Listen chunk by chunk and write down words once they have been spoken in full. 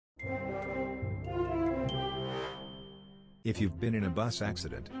If you've been in a bus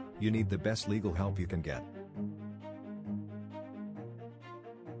accident, you need the best legal help you can get.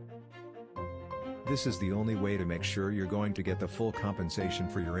 This is the only way to make sure you're going to get the full compensation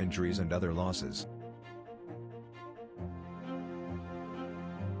for your injuries and other losses.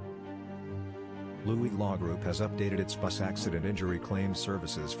 Louis Law Group has updated its bus accident injury claims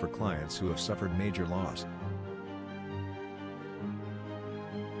services for clients who have suffered major loss.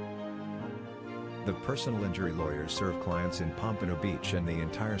 The personal injury lawyers serve clients in Pompano Beach and the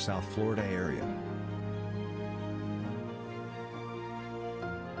entire South Florida area.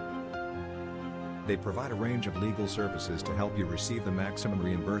 They provide a range of legal services to help you receive the maximum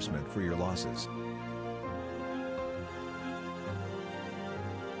reimbursement for your losses.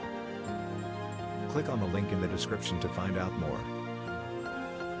 Click on the link in the description to find out more.